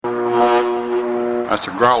That's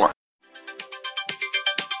a growler.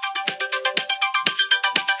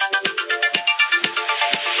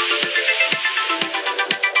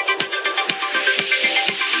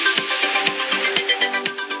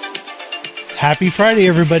 Happy Friday,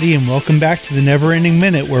 everybody, and welcome back to the NeverEnding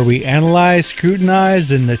Minute, where we analyze,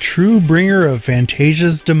 scrutinize, and the true bringer of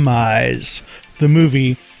Fantasia's demise, the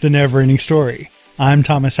movie, The NeverEnding Story. I'm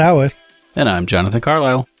Thomas Howarth. And I'm Jonathan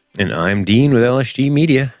Carlisle. And I'm Dean with LSG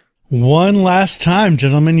Media. One last time,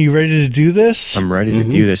 gentlemen, you ready to do this? I'm ready to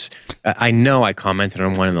do this. I know I commented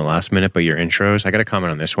on one in the last minute, but your intros, I got to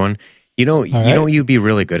comment on this one. You know what you'd be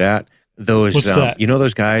really good at? Those,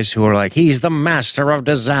 those guys who are like, he's the master of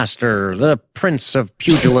disaster, the prince of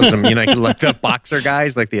pugilism, like the boxer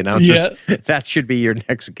guys, like the announcers. Yeah. That should be your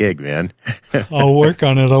next gig, man. I'll work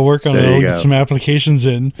on it. I'll get some applications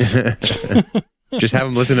in. Just have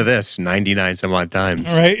them listen to this 99 some odd times.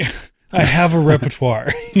 All right. I have a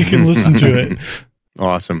repertoire. You can listen to it.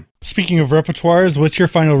 Awesome. Speaking of repertoires, what's your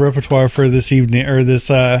final repertoire for this evening or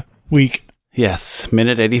this week? Yes,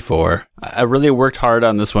 minute 84. I really worked hard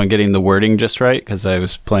on this one, getting the wording just right, because I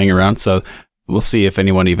was playing around, so we'll see if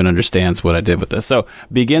anyone even understands what I did with this. So,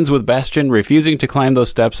 begins with Bastian refusing to climb those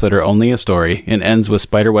steps that are only a story, and ends with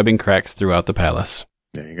spiderwebbing cracks throughout the palace.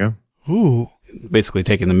 There you go. Ooh. Basically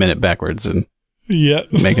taking the minute backwards and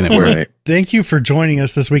making it work. Right. Thank you for joining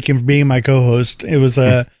us this week and for being my co-host. It was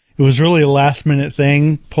really a last-minute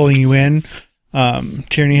thing, pulling you in.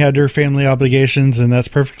 Tierney had her family obligations, and that's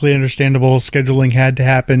perfectly understandable. Scheduling had to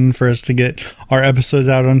happen for us to get our episodes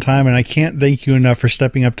out on time, and I can't thank you enough for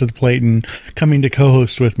stepping up to the plate and coming to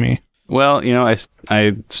co-host with me. Well,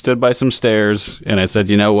 I stood by some stairs, and I said,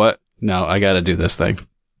 you know what? No, I got to do this thing.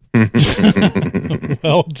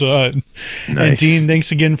 Well done. Nice. And Dean,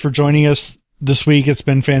 thanks again for joining us this week. It's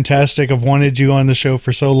been fantastic. I've wanted you on the show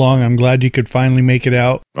for so long. I'm glad you could finally make it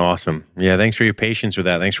out. Awesome. Yeah, thanks for your patience with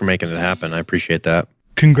that. Thanks for making it happen. I appreciate that.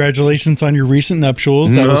 Congratulations on your recent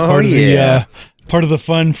nuptials. That was part of the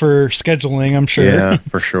fun for scheduling, I'm sure. Yeah,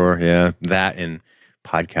 for sure. Yeah, that and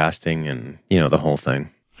podcasting and, the whole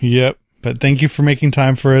thing. Yep. But thank you for making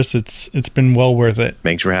time for us. It's been well worth it.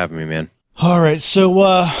 Thanks for having me, man. All right.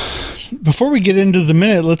 So before we get into the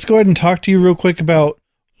minute, let's go ahead and talk to you real quick about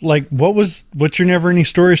what's your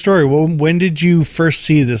NeverEnding Story? Well, when did you first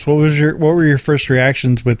see this? What were your first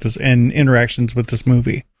reactions with this and interactions with this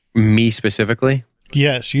movie? Me specifically?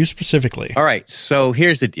 Yes, you specifically. All right. So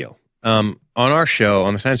here's the deal. On our show,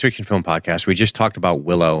 on the Science Fiction Film Podcast, we just talked about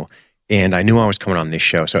Willow, and I knew I was coming on this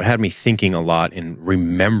show, so it had me thinking a lot and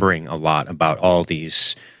remembering a lot about all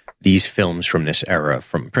these films from this era,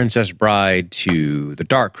 from Princess Bride to The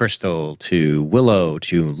Dark Crystal to Willow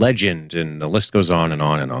to Legend, and the list goes on and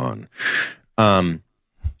on and on.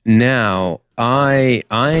 Now, I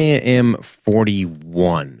am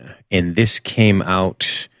 41, and this came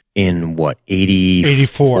out in,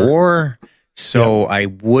 84? So yep. I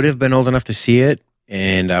would have been old enough to see it,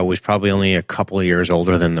 and I was probably only a couple of years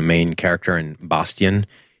older than the main character in Bastian.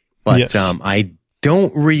 But yes.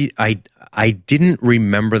 I didn't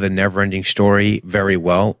remember the NeverEnding Story very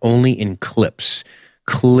well, only in clips.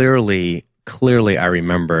 Clearly, I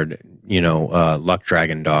remembered, Luck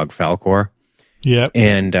Dragon Dog Falcor. Yeah,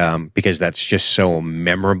 and because that's just so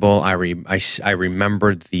memorable. I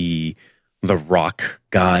remembered the rock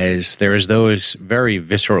guys. There's those very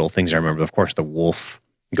visceral things I remember. Of course, the wolf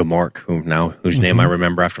Gamork, whose name I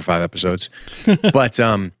remember after 5 episodes, but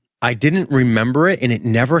I didn't remember it, and it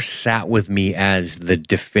never sat with me as the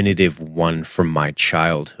definitive one from my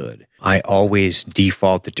childhood. I always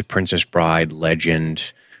defaulted to Princess Bride,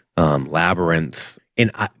 Legend, Labyrinth,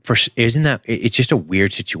 and it's just a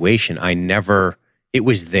weird situation. It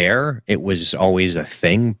was there, it was always a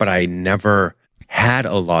thing, but I never had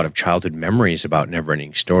a lot of childhood memories about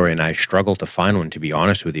NeverEnding Story, and I struggled to find one, to be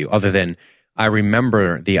honest with you, other than I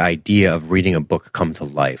remember the idea of reading a book come to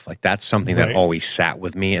life. Like, that's something that always sat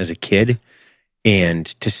with me as a kid. And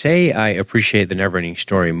to say I appreciate the NeverEnding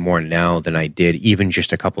Story more now than I did even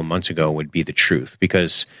just a couple of months ago would be the truth,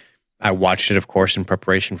 because I watched it, of course, in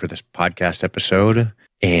preparation for this podcast episode.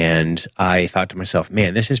 And I thought to myself,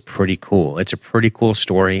 man, this is pretty cool. It's a pretty cool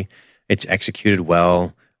story. It's executed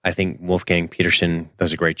well. I think Wolfgang Petersen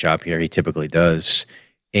does a great job here. He typically does.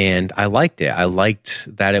 And I liked it. I liked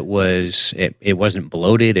that it wasn't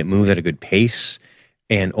bloated. It moved at a good pace.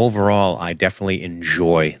 And overall, I definitely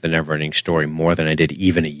enjoy the NeverEnding Story more than I did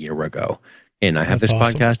even a year ago. And I have this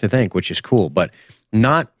podcast to thank, which is cool. But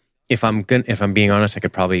not, if I'm being honest, I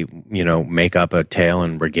could probably, make up a tale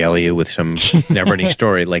and regale you with some NeverEnding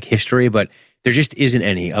Story like history, but there just isn't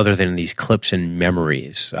any other than these clips and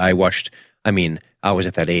memories. I I was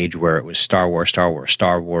at that age where it was Star Wars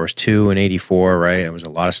 2 in 84, right? It was a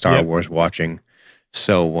lot of Star Wars watching.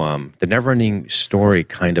 So the NeverEnding Story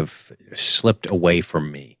kind of slipped away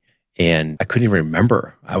from me. And I couldn't even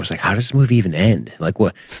remember. I was like, how does this movie even end? Like,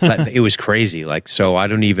 what? It was crazy. Like, so I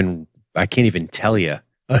can't even tell you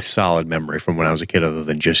a solid memory from when I was a kid other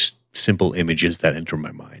than just simple images that enter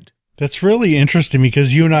my mind. That's really interesting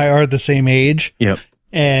because you and I are the same age. Yep.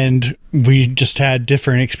 And we just had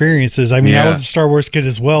different experiences. I mean, I was a Star Wars kid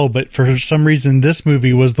as well, but for some reason, this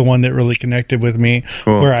movie was the one that really connected with me.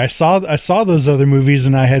 Cool. Where I saw those other movies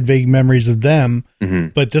and I had vague memories of them,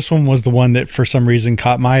 but this one was the one that for some reason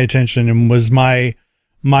caught my attention and was my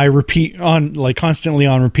repeat on, like, constantly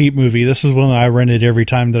on repeat movie. This is one that I rented every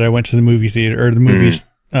time that I went to the movie theater or the movies.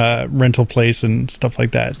 Rental place and stuff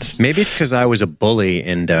like that. Maybe it's because I was a bully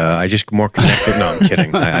and I just more connected. No, I'm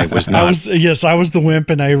kidding. I was not. I was the wimp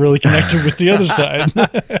and I really connected with the other side.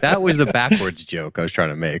 That was the backwards joke I was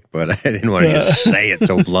trying to make, but I didn't want to just say it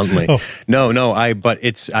so bluntly.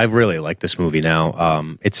 I really like this movie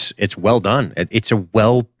now. It's well done. It's a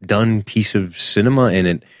well done piece of cinema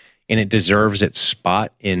and it deserves its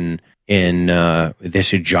spot in this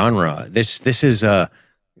genre. This is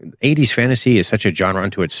 80s fantasy is such a genre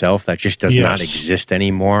unto itself that just does not exist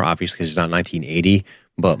anymore. Obviously, because it's not 1980,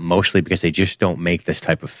 but mostly because they just don't make this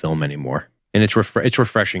type of film anymore. And it's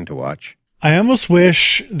refreshing to watch. I almost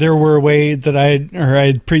wish there were a way that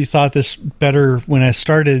I'd pre-thought this better when I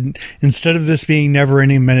started. Instead of this being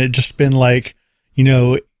NeverEnding Minute, just been like,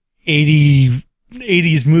 80s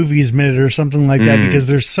movies minute or something like that, because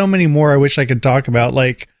there's so many more I wish I could talk about.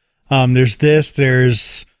 Like, there's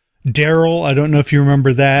Daryl. I don't know if you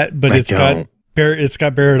remember that, but it's got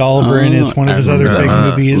Barrett Oliver in it. It's one of his other big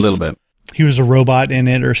movies. A little bit. He was a robot in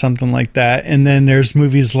it or something like that. And then there's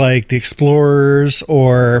movies like The Explorers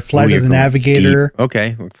or Flight of the Navigator. Deep.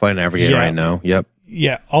 Okay, Flight of the Navigator right now. Yep.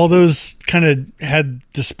 Yeah, all those kind of had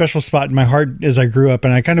this special spot in my heart as I grew up,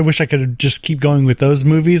 and I kind of wish I could just keep going with those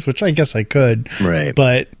movies, which I guess I could. Right.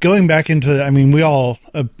 But going back into, we all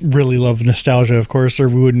really love nostalgia, of course, or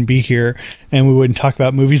we wouldn't be here, and we wouldn't talk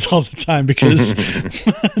about movies all the time because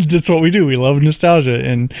that's what we do. We love nostalgia,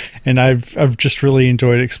 and I've just really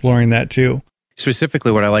enjoyed exploring that too.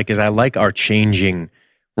 Specifically, what I like is I like our changing.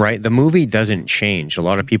 Right, the movie doesn't change. A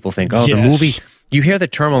lot of people think, the movie. You hear the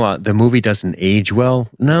term a lot, the movie doesn't age well.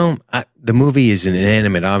 No, the movie is an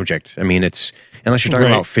inanimate object. It's, unless you're talking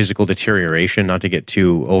about physical deterioration, not to get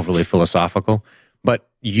too overly philosophical, but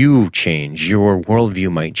you change. Your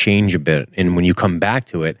worldview might change a bit. And when you come back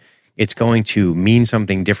to it, it's going to mean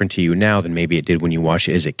something different to you now than maybe it did when you watched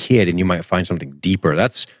it as a kid, and you might find something deeper.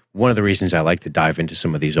 That's one of the reasons I like to dive into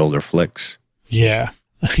some of these older flicks. Yeah.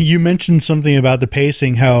 You mentioned something about the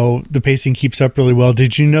pacing, how the pacing keeps up really well.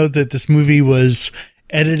 Did you know that this movie was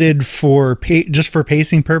edited just for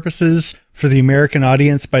pacing purposes for the American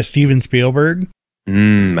audience by Steven Spielberg?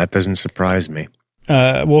 That doesn't surprise me.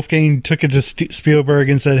 Wolfgang took it to Spielberg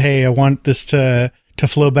and said, hey, I want this to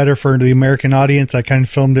flow better for the American audience. I kind of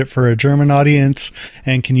filmed it for a German audience,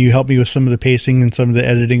 and can you help me with some of the pacing and some of the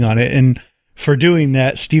editing on it? And for doing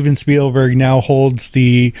that, Steven Spielberg now holds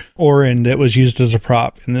the Orin that was used as a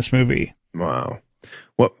prop in this movie. Wow.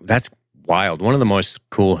 Well, that's wild. One of the most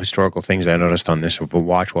cool historical things I noticed on this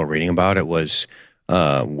watch while reading about it was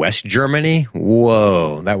West Germany.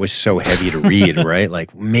 Whoa, that was so heavy to read, right?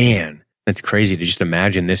 Like, man, that's crazy to just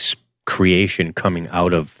imagine this creation coming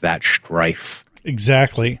out of that strife.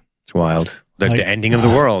 Exactly. It's wild. The ending of the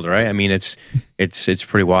world, right? It's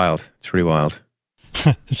pretty wild. It's pretty wild.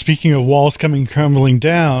 Speaking of walls crumbling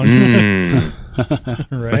down.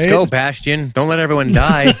 Right? Let's go, Bastian. Don't let everyone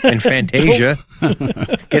die in Fantasia.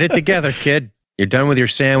 Get it together, kid. You're done with your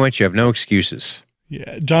sandwich. You have no excuses.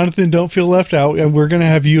 Yeah, Jonathan, don't feel left out. And we're going to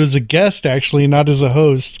have you as a guest, actually, not as a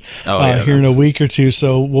host, here in a week or two.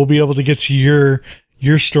 So we'll be able to get to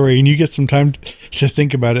your story, and you get some time to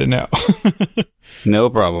think about it now. No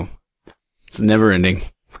problem. It's never ending.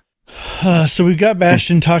 So we've got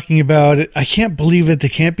Bastian talking about it. I can't believe it. They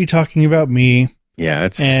can't be talking about me. Yeah,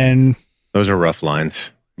 those are rough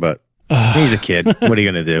lines, but he's a kid. What are you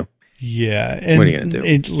going to do? Yeah. And what are you going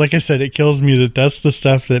to do? Like I said, it kills me that that's the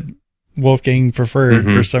stuff that Wolfgang preferred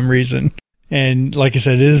for some reason. And like I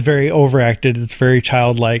said, it is very overacted. It's very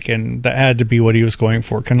childlike, and that had to be what he was going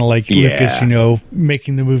for. Kind of like Lucas,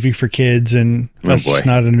 making the movie for kids, and us just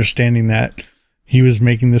not understanding that he was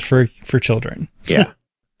making this for children. Yeah.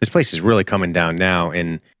 This place is really coming down now,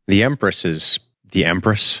 and the Empress is the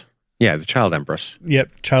Empress. Yeah, the Child Empress. Yep,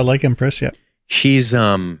 Childlike Empress, yep. She's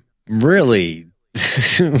really,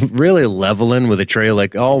 really leveling with Atreyu,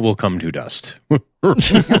 like, all will come to dust.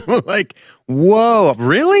 Like, whoa,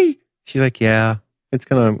 really? She's like, yeah,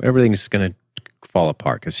 everything's gonna fall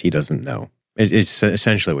apart because he doesn't know. It's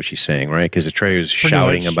essentially what she's saying, right? Because Atreyu's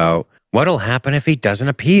shouting about what'll happen if he doesn't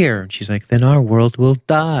appear. And she's like, then our world will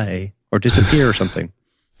die or disappear or something.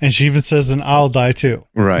 And she even says, and I'll die too.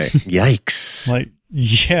 Right. Yikes. Like,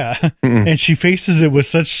 yeah. And she faces it with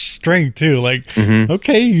such strength too. Like,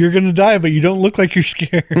 okay, you're going to die, but you don't look like you're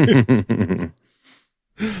scared.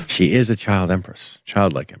 She is a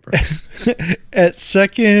childlike empress. At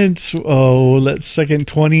second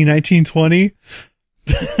 1920.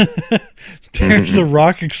 There's a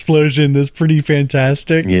rock explosion that's pretty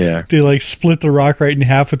fantastic. Yeah. They like split the rock right in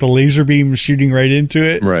half with a laser beam shooting right into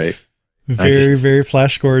it. Right. Very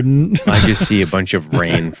Flash Gordon. I just see a bunch of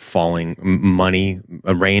rain falling,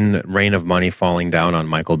 rain of money falling down on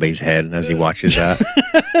Michael Bay's head as he watches that.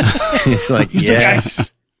 He's like,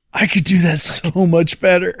 yes. I could do that so much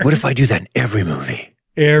better. What if I do that in every movie?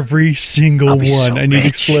 Every single one. So I need rich.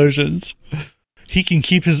 Explosions.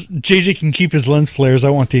 JJ can keep his lens flares. I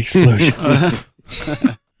want the explosions.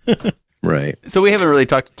 Right. So we haven't really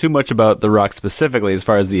talked too much about The Rock specifically as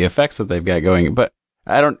far as the effects that they've got going, but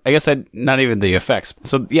not even the effects.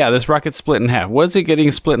 So yeah, this rocket's split in half. What is it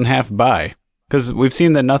getting split in half by? Because we've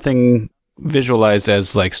seen that nothing visualized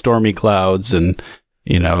as like stormy clouds and,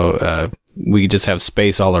 we just have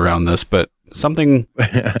space all around this, but something.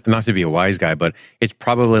 Not to be a wise guy, but it's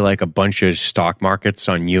probably like a bunch of stock markets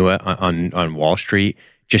on Wall Street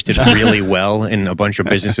just did really well, and a bunch of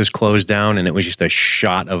businesses closed down, and it was just a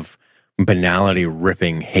shot of banality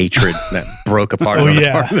ripping hatred that broke apart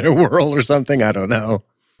part of their world or something. I don't know.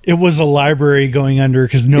 It was a library going under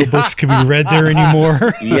because no books could be read there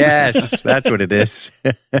anymore. Yes, that's what it is.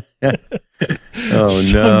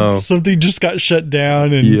 No. Something just got shut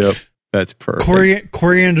down. And yep, that's perfect.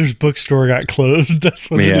 Coriander's bookstore got closed. That's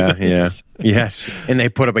what it is. Yeah. Yes. And they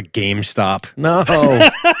put up a GameStop. No.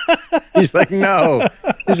 He's like, no,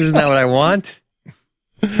 this is not what I want.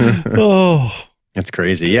 Oh. That's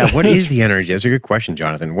crazy. Yeah. What is the energy? That's a good question,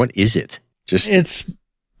 Jonathan. What is it?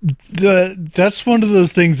 That's one of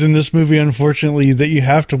those things in this movie, unfortunately, that you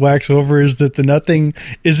have to wax over, is that the nothing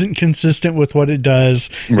isn't consistent with what it does.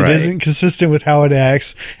 Right. It isn't consistent with how it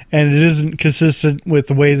acts, and it isn't consistent with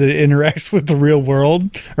the way that it interacts with the real world,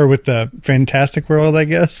 or with the fantastic world, I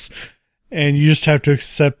guess. And you just have to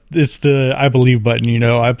accept it's the I believe button,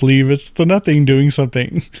 I believe it's the nothing doing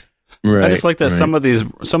something. Right. I just like that some of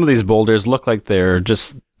these boulders look like they're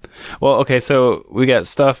just. Well, okay, so we got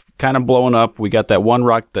stuff kind of blowing up. We got that one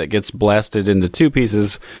rock that gets blasted into two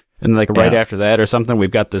pieces, and like right after that or something,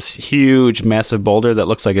 we've got this huge, massive boulder that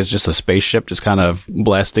looks like it's just a spaceship just kind of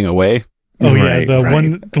blasting away. Oh yeah, the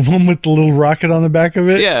one with the little rocket on the back of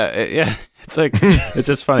it. Yeah. It's like it's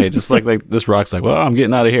just funny. It's just like this rock's like, well, I'm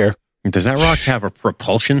getting out of here. Does that rock have a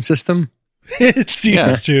propulsion system? It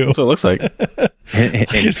seems to. That's what it looks like.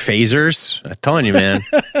 And phasers. I'm telling you, man.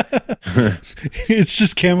 It's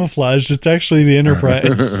just camouflaged. It's actually the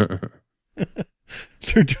Enterprise.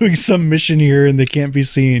 They're doing some mission here and they can't be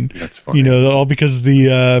seen. That's funny. All because of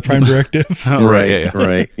the Prime Directive.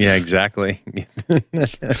 Right. Yeah, exactly.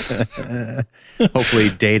 Hopefully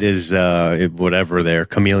Data's whatever their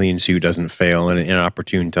chameleon suit doesn't fail in an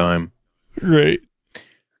opportune time. Right.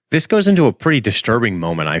 This goes into a pretty disturbing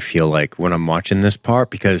moment, I feel like, when I'm watching this part,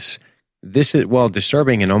 because this is,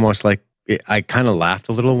 disturbing and almost like, I kind of laughed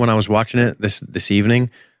a little when I was watching it this evening,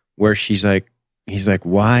 where he's like,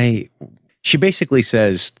 why? She basically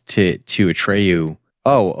says to Atreyu,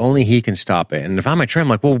 oh, only he can stop it. And if I'm Atreyu, I'm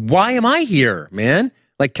like, well, why am I here, man?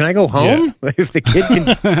 Like, can I go home? Yeah. If the kid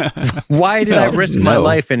can, why did I risk my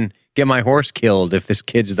life and get my horse killed if this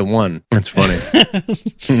kid's the one? That's funny.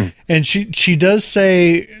 And she does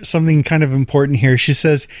say something kind of important here. She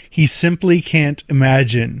says he simply can't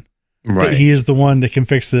imagine that he is the one that can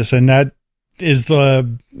fix this. And that is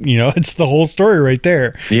it's the whole story right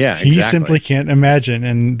there. Yeah, exactly. He simply can't imagine.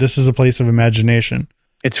 And this is a place of imagination.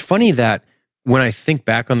 It's funny that when I think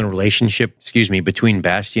back on the relationship, between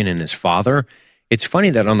Bastian and his father, it's funny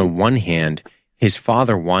that on the one hand, his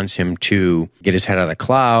father wants him to get his head out of the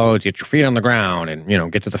clouds, get your feet on the ground,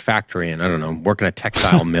 and, get to the factory and, I don't know, work in a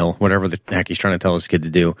textile mill, whatever the heck he's trying to tell his kid to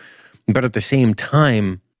do. But at the same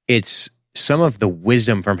time, it's some of the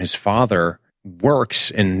wisdom from his father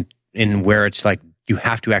works in where it's like you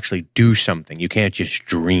have to actually do something. You can't just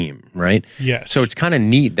dream, right? Yes. So it's kind of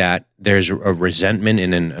neat that there's a resentment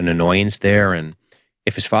and an annoyance there. And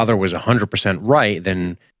if his father was 100% right,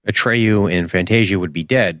 then Atreyu and Fantasia would be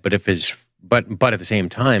dead. But But at the same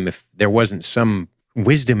time, if there wasn't some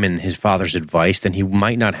wisdom in his father's advice, then he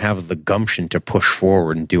might not have the gumption to push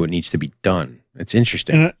forward and do what needs to be done. It's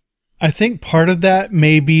interesting. And I think part of that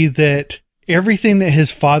may be that everything that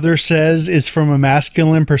his father says is from a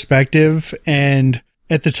masculine perspective. And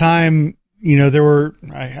at the time, you know, there were,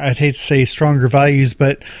 I'd hate to say stronger values,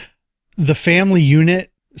 but the family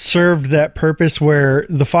unit served that purpose where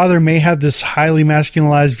the father may have this highly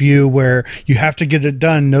masculinized view where you have to get it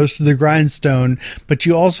done, nose to the grindstone, but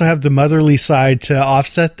you also have the motherly side to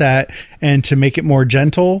offset that and to make it more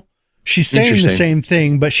gentle. She's saying the same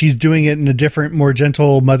thing, but she's doing it in a different, more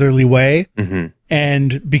gentle, motherly way. Mm-hmm.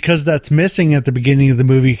 And because that's missing at the beginning of the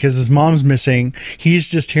movie, because his mom's missing, he's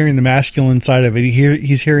just hearing the masculine side of it.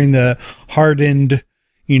 He's hearing the hardened,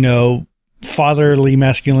 you know, fatherly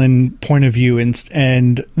masculine point of view,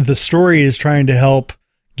 and the story is trying to help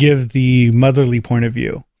give the motherly point of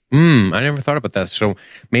view. I never thought about that. So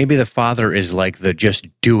maybe the father is like the just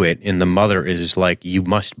do it, and the mother is like you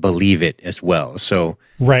must believe it as well. So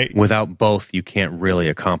right, without both, you can't really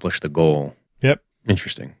accomplish the goal. Yep.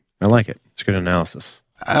 Interesting. I like it. It's good analysis.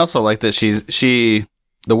 I also like that the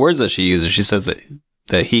words that she uses. She says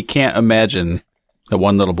that he can't imagine that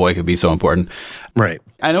one little boy could be so important. Right.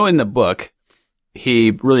 I know in the book,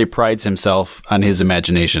 he really prides himself on his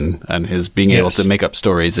imagination and his being able to make up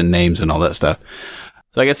stories and names and all that stuff.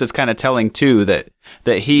 So I guess it's kind of telling too that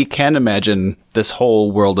he can imagine this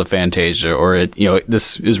whole world of Fantasia, or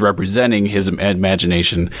this is representing his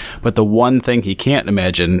imagination. But the one thing he can't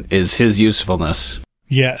imagine is his usefulness.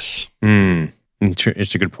 Yes.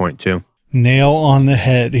 It's a good point too. Nail on the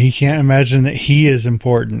head. He can't imagine that he is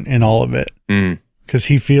important in all of it. Because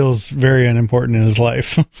he feels very unimportant in his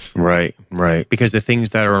life. Right. Because the things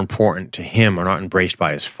that are important to him are not embraced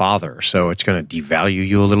by his father. So it's going to devalue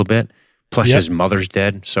you a little bit. Plus his mother's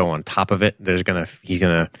dead. So on top of it, he's going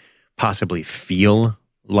to possibly feel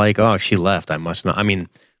like, oh, she left. I must not. I mean,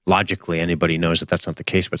 logically, anybody knows that that's not the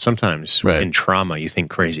case. But sometimes in trauma, you think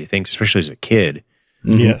crazy things, especially as a kid.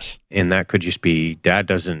 Mm-hmm. Yes. And that could just be,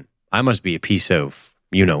 I must be a piece of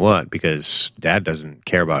you-know-what, because dad doesn't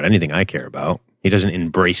care about anything I care about. He doesn't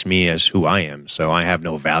embrace me as who I am, so I have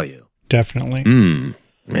no value. Definitely. Man,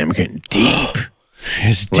 we're getting deep.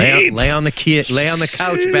 It's deep. Lay on the couch,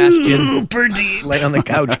 Bastian. Super deep. Lay on the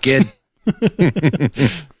couch, kid.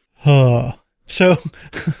 So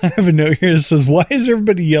I have a note here that says, "Why is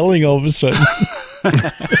everybody yelling all of a sudden?"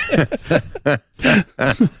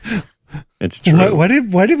 It's true. Why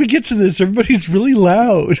did we get to this? Everybody's really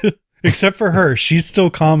loud. Except for her. She's still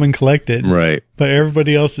calm and collected. Right. But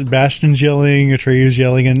everybody else, Bastian's yelling, Atreyu's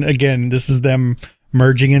yelling, and again, this is them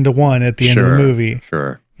merging into one at the end of the movie.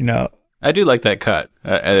 Sure. You know. I do like that cut.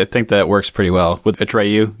 I think that works pretty well with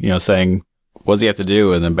Atreyu, saying, what does he have to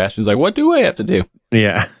do? And then Bastian's like, what do I have to do?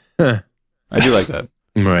 Yeah. I do like that.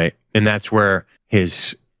 Right. And that's where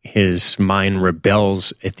his mind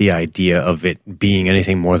rebels at the idea of it being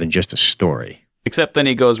anything more than just a story. Except then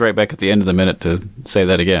he goes right back at the end of the minute to say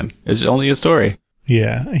that again. It's only a story.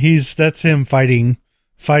 Yeah, that's him fighting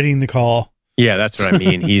the call. Yeah, that's what I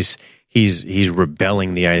mean. He's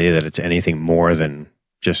rebelling the idea that it's anything more than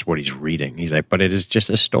just what he's reading. He's like, but it is just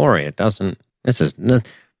a story. It doesn't.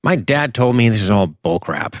 My dad told me this is all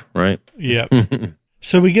bullcrap, right? Yeah.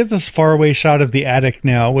 So we get this faraway shot of the attic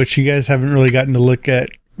now, which you guys haven't really gotten to look at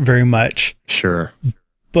very much. Sure.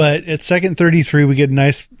 But at second 33, we get a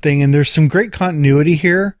nice thing, and there's some great continuity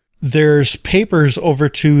here. There's papers over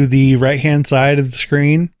to the right-hand side of the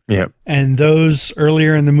screen. Yep. And those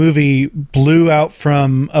earlier in the movie blew out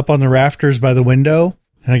from up on the rafters by the window.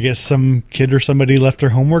 And I guess some kid or somebody left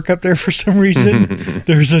their homework up there for some reason.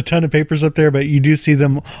 There's a ton of papers up there, but you do see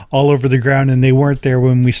them all over the ground, and they weren't there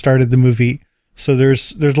when we started the movie. So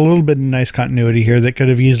there's a little bit of nice continuity here that could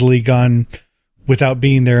have easily gone without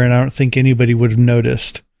being there, and I don't think anybody would have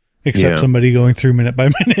noticed, except somebody going through minute by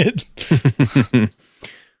minute.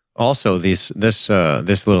 Also, this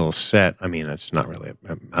little set, I mean, it's not really,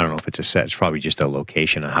 I don't know if it's a set, it's probably just a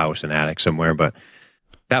location, a house, an attic somewhere, but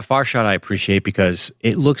that far shot I appreciate because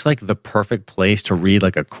it looks like the perfect place to read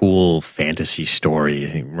like a cool fantasy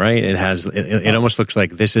story, right? It almost looks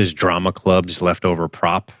like this is drama club's leftover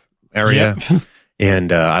prop area. Yep.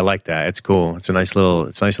 And I like that. It's cool. It's a nice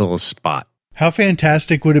little spot. How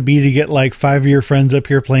fantastic would it be to get like 5 of your friends up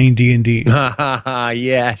here playing D&D?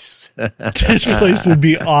 Yes. This place would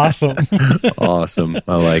be awesome. Awesome.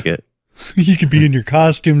 I like it. You could be in your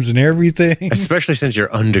costumes and everything. Especially since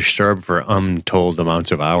you're undisturbed for untold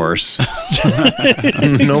amounts of hours.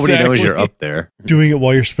 Nobody knows you're up there. Doing it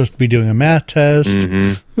while you're supposed to be doing a math test.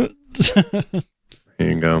 Mm-hmm. Here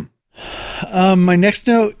you go. My next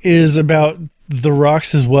note is about the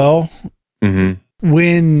rocks as well. Mm-hmm.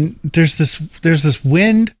 When there's this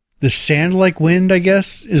wind, this sand-like wind, I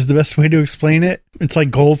guess, is the best way to explain it. It's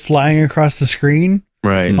like gold flying across the screen.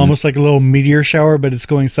 Right. Almost like a little meteor shower, but it's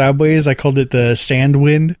going sideways. I called it the sand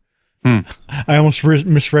wind. I almost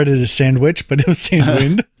misread it as sandwich, but it was sand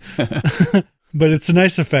wind. But it's a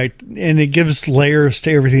nice effect, and it gives layers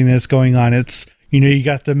to everything that's going on. It's, you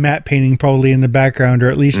got the matte painting probably in the background, or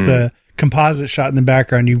at least the composite shot in the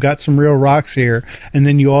background. You've got some real rocks here, and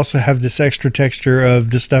then you also have this extra texture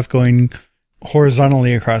of the stuff going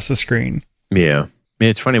horizontally across the screen. Yeah.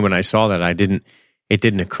 It's funny, when I saw that, it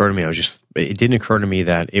didn't occur to me. It didn't occur to me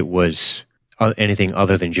that it was anything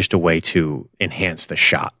other than just a way to enhance the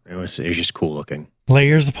shot. It was just cool looking.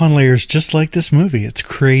 Layers upon layers, just like this movie. It's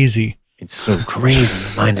crazy. It's so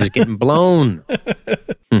crazy. My mind is getting blown.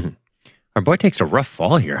 Our boy takes a rough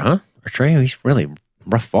fall here, huh? Atreyu, he's really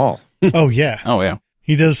rough fall. Oh, yeah. Oh, yeah.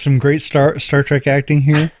 He does some great Star Trek acting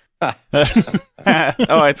here. I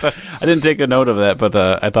didn't take a note of that, but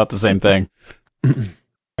I thought the same thing.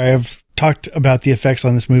 I have talked about the effects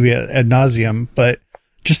on this movie ad nauseum, but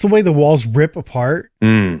just the way the walls rip apart,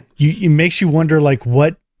 it makes you wonder, like,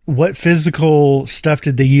 what physical stuff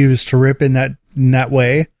did they use to rip in that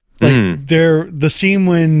way? Like the scene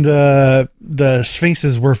when the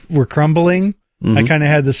sphinxes were crumbling, I kind of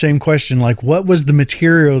had the same question. Like, what was the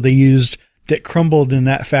material they used that crumbled in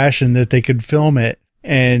that fashion that they could film it?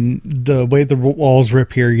 And the way the walls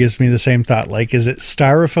rip here gives me the same thought. Like, is it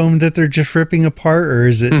styrofoam that they're just ripping apart, or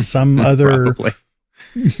is it some other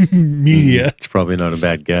media? It's probably not a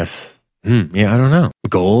bad guess. Yeah, I don't know.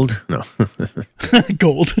 Gold? No.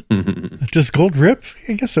 Gold. Does gold rip?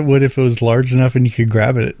 I guess it would if it was large enough and you could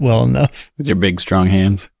grab it well enough. With your big, strong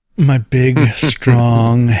hands. My big,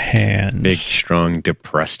 strong hands. Big, strong,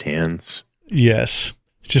 depressed hands. Yes.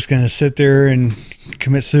 Just going to sit there and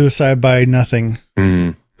commit suicide by nothing.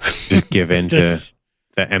 Just give in to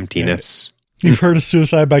the emptiness. You've heard of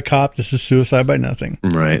suicide by cop. This is suicide by nothing.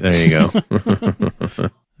 Right. There you go.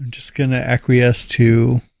 I'm just going to acquiesce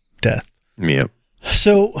to death. Yep.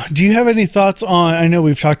 So, do you have any thoughts on, I know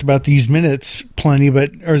we've talked about these minutes plenty,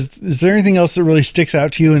 but is there anything else that really sticks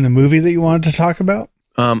out to you in the movie that you wanted to talk about?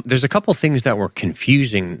 There's a couple things that were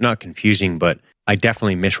not confusing, but I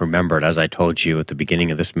definitely misremembered, as I told you at the beginning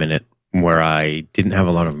of this minute, where I didn't have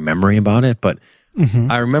a lot of memory about it. But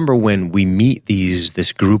I remember when we meet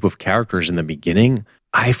this group of characters in the beginning,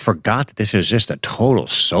 I forgot that this was just a total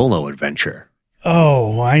solo adventure.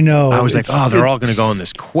 Oh, I know. I was like, they're all going to go on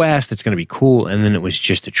this quest. It's going to be cool. And then it was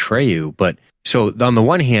just Atreyu. But so on the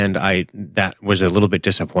one hand, that was a little bit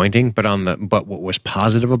disappointing. But what was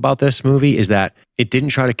positive about this movie is that it didn't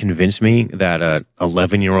try to convince me that a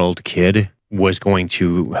 11-year-old kid was going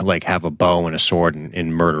to like have a bow and a sword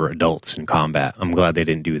and murder adults in combat. I'm glad they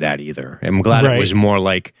didn't do that either. I'm glad it was more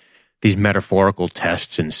like these metaphorical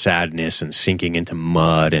tests and sadness and sinking into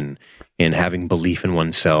mud and having belief in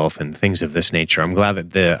oneself and things of this nature. I'm glad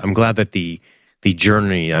that the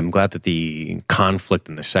journey, I'm glad that the conflict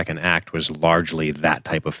in the second act was largely that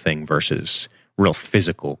type of thing versus real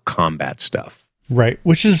physical combat stuff. Right.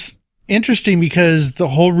 Which is interesting because the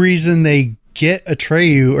whole reason they get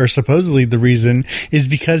Atreyu, or supposedly the reason, is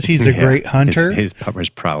because he's a great hunter. His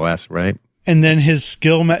prowess, right? And then his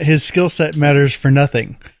skill set matters for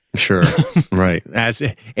nothing. Sure, right.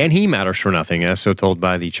 And he matters for nothing, as so told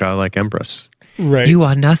by the Childlike Empress. Right. You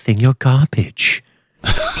are nothing, you're garbage.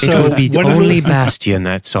 So it will be only Bastian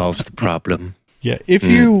that solves the problem. Yeah, if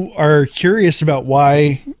you are curious about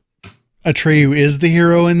why Atreyu is the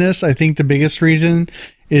hero in this, I think the biggest reason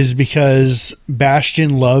is because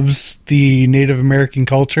Bastian loves the Native American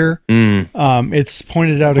culture. It's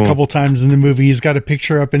pointed out a couple times in the movie. He's got a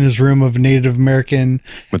picture up in his room of a Native American,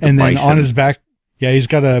 and then on his back, he's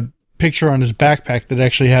got a picture on his backpack that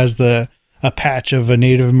actually has a patch of a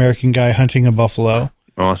Native American guy hunting a buffalo.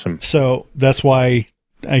 Awesome. So that's why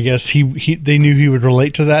I guess they knew he would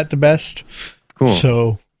relate to that the best. Cool.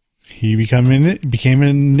 So he became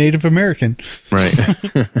a Native American. Right.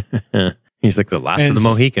 He's like the last of the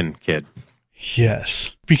Mohican kid.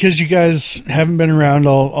 Yes. Because you guys haven't been around,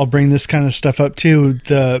 I'll bring this kind of stuff up too.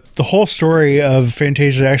 The whole story of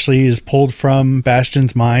Fantasia actually is pulled from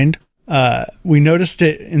Bastian's mind. We noticed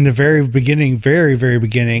it in the very beginning, very, very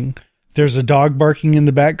beginning. There's a dog barking in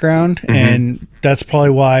the background, and that's probably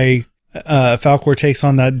why Falkor takes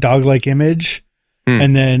on that dog-like image.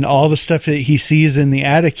 And then all the stuff that he sees in the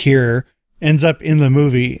attic here ends up in the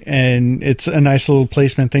movie, and it's a nice little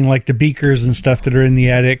placement thing, like the beakers and stuff that are in the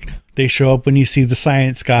attic. They show up when you see the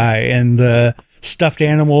science guy, and the stuffed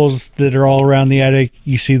animals that are all around the attic.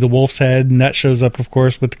 You see the wolf's head, and that shows up, of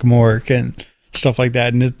course, with the Gmork and stuff like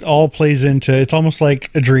that. And it all plays into, it's almost like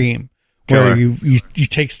a dream where you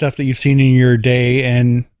take stuff that you've seen in your day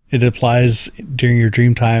and it applies during your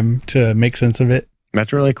dream time to make sense of it.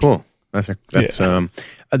 That's really cool.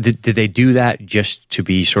 Did they do that just to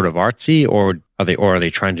be sort of artsy, or are they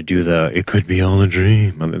trying to do it could be all a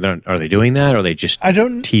dream? Are they doing that, or are they just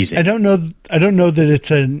teasing? I don't know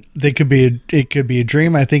that it could be a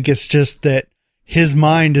dream. I think it's just that his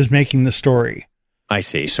mind is making the story. I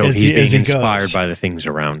see. So he's being inspired by the things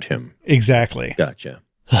around him. Exactly. Gotcha.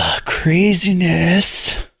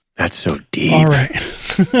 Craziness. That's so deep. All right.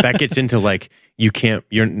 That gets into like,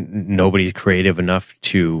 nobody's creative enough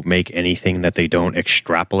to make anything that they don't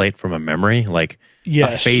extrapolate from a memory. Like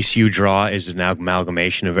a face you draw is an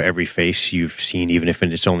amalgamation of every face you've seen, even if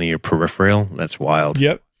it's only your peripheral. That's wild.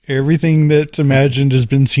 Yep. Everything that's imagined has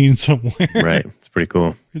been seen somewhere. Right. It's pretty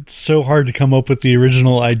cool. It's so hard to come up with the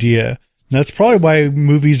original idea. And that's probably why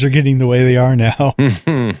movies are getting the way they are now.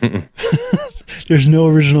 There's no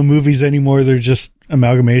original movies anymore. They're just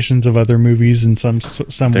amalgamations of other movies in some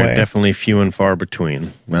way. They're definitely few and far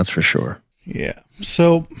between. That's for sure. Yeah.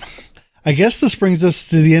 So I guess this brings us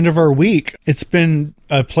to the end of our week. It's been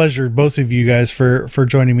a pleasure, both of you guys, for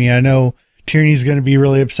joining me. I know Tierney's going to be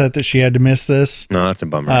really upset that she had to miss this. No, that's a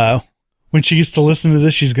bummer. When she gets to listen to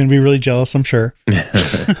this, she's going to be really jealous, I'm sure.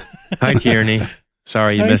 Hi, Tierney.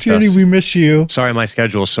 Sorry you missed Tierney, us. We miss you. Sorry my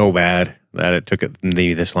schedule is so bad that it took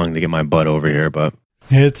me this long to get my butt over here, but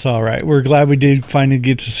it's all right. We're glad we did finally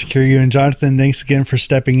get to secure you. And Jonathan, thanks again for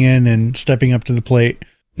stepping in and stepping up to the plate.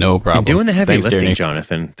 No problem. And doing the heavy lifting, Tierney.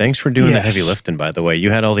 Jonathan. Thanks for doing the heavy lifting, by the way.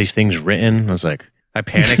 You had all these things written. I was like, I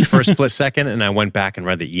panicked for a split second, and I went back and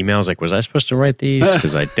read the emails. Like, was I supposed to write these?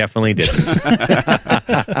 Because I definitely didn't.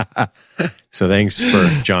 So thanks for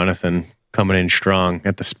Jonathan coming in strong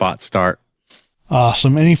at the spot start.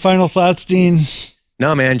 Awesome. Any final thoughts, Dean?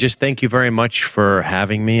 No, man, just thank you very much for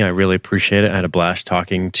having me. I really appreciate it. I had a blast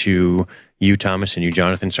talking to you, Thomas, and you,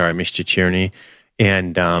 Jonathan. Sorry I missed you, Tierney.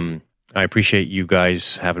 And I appreciate you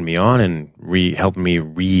guys having me on and helping me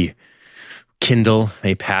rekindle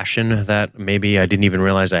a passion that maybe I didn't even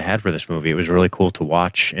realize I had for this movie. It was really cool to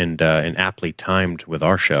watch and aptly timed with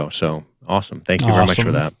our show. So awesome. Thank you very much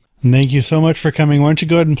for that. Thank you so much for coming. Why don't you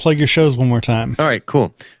go ahead and plug your shows one more time? All right,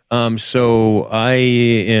 cool. So I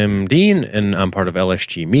am Dean, and I'm part of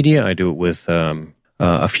LSG Media. I do it with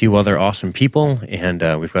a few other awesome people, and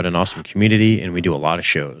we've got an awesome community, and we do a lot of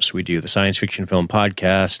shows. We do the Science Fiction Film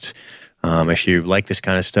Podcast. If you like this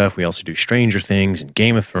kind of stuff, we also do Stranger Things and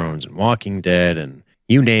Game of Thrones and Walking Dead, and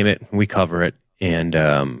you name it, we cover it.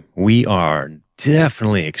 And we are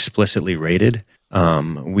definitely explicitly rated.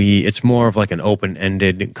 It's more of like an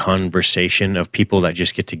open-ended conversation of people that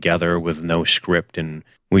just get together with no script, and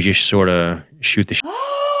we just sort of shoot the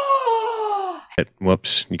shit.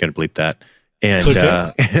 Whoops, you got to bleep that. And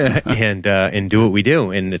and do what we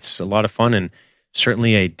do, and it's a lot of fun, and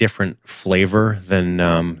certainly a different flavor than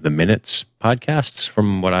the Minutes podcasts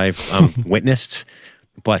from what I've witnessed.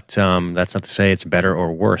 But that's not to say it's better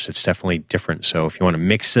or worse. It's definitely different. So if you want to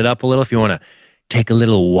mix it up a little, if you want to take a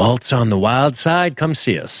little waltz on the wild side, come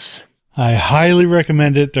see us. I highly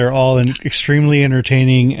recommend it. They're all extremely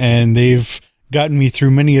entertaining, and they've gotten me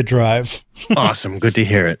through many a drive. Awesome. Good to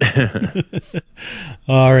hear it.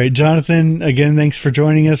 All right, Jonathan, again, thanks for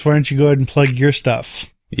joining us. Why don't you go ahead and plug your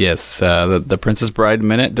stuff? Yes, the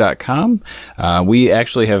princessbrideminute.com. We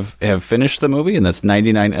actually have finished the movie, and that's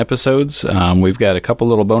 99 episodes. We've got a couple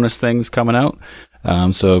little bonus things coming out.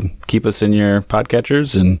 So keep us in your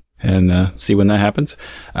podcatchers and see when that happens.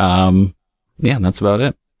 Yeah, that's about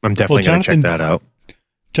it. I'm definitely going to check that out.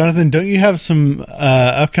 Jonathan, don't you have some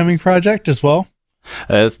upcoming project as well?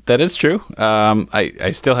 That is true.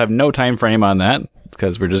 I still have no time frame on that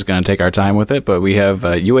because we're just going to take our time with it. But we have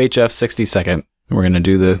UHF 60-second. We're going to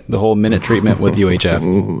do the whole minute treatment with UHF.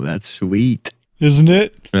 Ooh, that's sweet. Isn't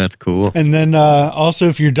it? That's cool. And then also,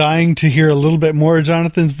 if you're dying to hear a little bit more of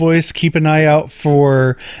Jonathan's voice, keep an eye out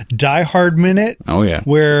for Die Hard Minute. Oh, yeah.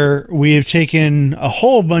 Where we have taken a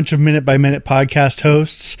whole bunch of minute-by-minute podcast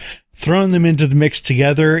hosts, thrown them into the mix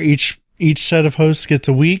together. Each set of hosts gets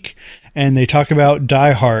a week, and they talk about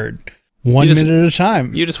Die Hard one minute at a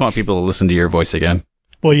time. You just want people to listen to your voice again.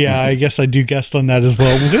 Well, yeah, I guess I do guest on that as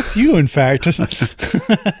well, with you, in fact.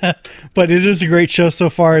 But it is a great show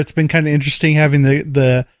so far. It's been kind of interesting having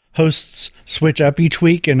the hosts switch up each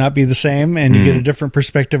week and not be the same, and you get a different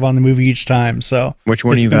perspective on the movie each time. So, which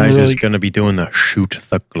one of you guys is going to be doing the shoot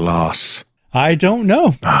the glass? I don't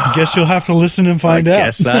know. I guess you'll have to listen and find out. I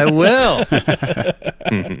guess I will.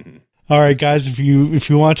 All right, guys, if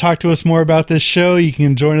you want to talk to us more about this show, you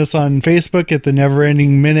can join us on Facebook at the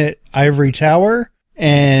NeverEnding Minute Ivory Tower.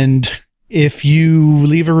 And if you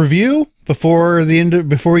leave a review before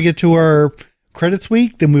we get to our credits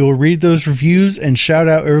week, then we will read those reviews and shout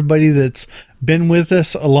out everybody that's been with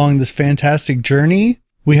us along this fantastic journey.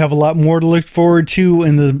 We have a lot more to look forward to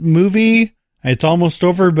in the movie. It's almost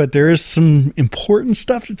over, but there is some important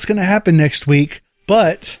stuff that's going to happen next week.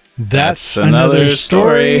 But that's another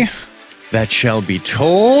story that shall be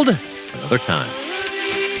told another time.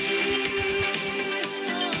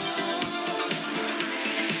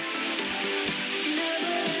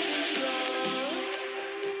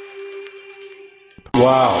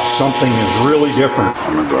 Wow, something is really different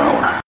on the growler.